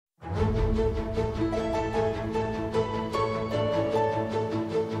We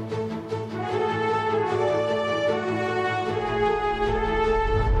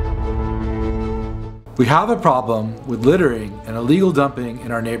have a problem with littering and illegal dumping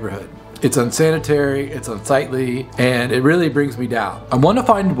in our neighborhood. It's unsanitary, it's unsightly, and it really brings me down. I want to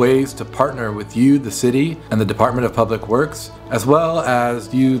find ways to partner with you, the city, and the Department of Public Works, as well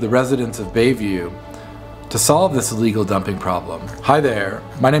as you, the residents of Bayview, to solve this illegal dumping problem. Hi there,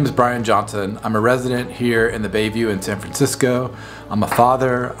 my name is Brian Johnson. I'm a resident here in the Bayview in San Francisco. I'm a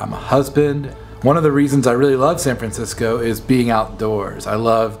father, I'm a husband. One of the reasons I really love San Francisco is being outdoors. I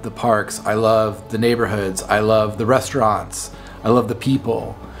love the parks, I love the neighborhoods, I love the restaurants, I love the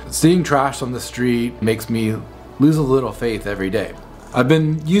people. Seeing trash on the street makes me lose a little faith every day. I've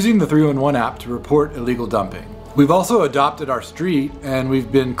been using the 311 app to report illegal dumping. We've also adopted our street and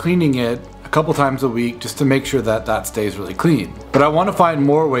we've been cleaning it a couple times a week just to make sure that that stays really clean. But I want to find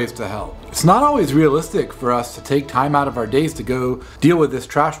more ways to help. It's not always realistic for us to take time out of our days to go deal with this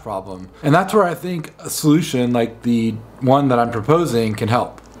trash problem. And that's where I think a solution like the one that I'm proposing can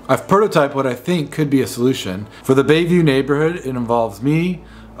help. I've prototyped what I think could be a solution. For the Bayview neighborhood, it involves me,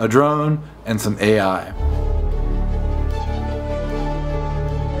 a drone, and some AI.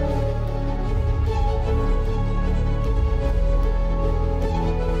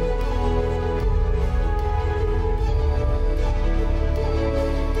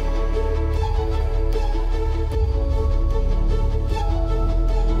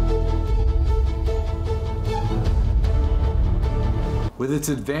 With its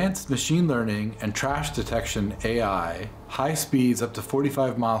advanced machine learning and trash detection AI, high speeds up to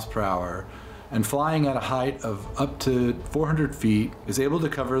 45 miles per hour, and flying at a height of up to 400 feet, is able to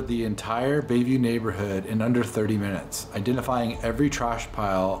cover the entire Bayview neighborhood in under 30 minutes, identifying every trash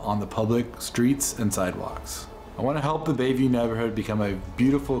pile on the public streets and sidewalks. I want to help the Bayview neighborhood become a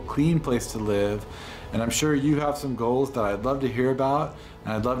beautiful, clean place to live, and I'm sure you have some goals that I'd love to hear about,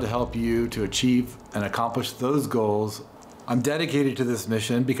 and I'd love to help you to achieve and accomplish those goals. I'm dedicated to this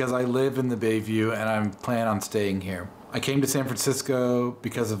mission because I live in the Bayview and I plan on staying here. I came to San Francisco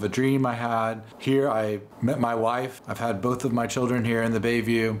because of a dream I had. Here I met my wife. I've had both of my children here in the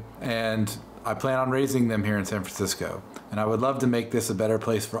Bayview and I plan on raising them here in San Francisco. And I would love to make this a better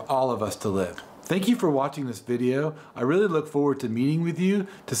place for all of us to live. Thank you for watching this video. I really look forward to meeting with you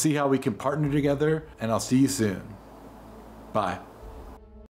to see how we can partner together, and I'll see you soon. Bye.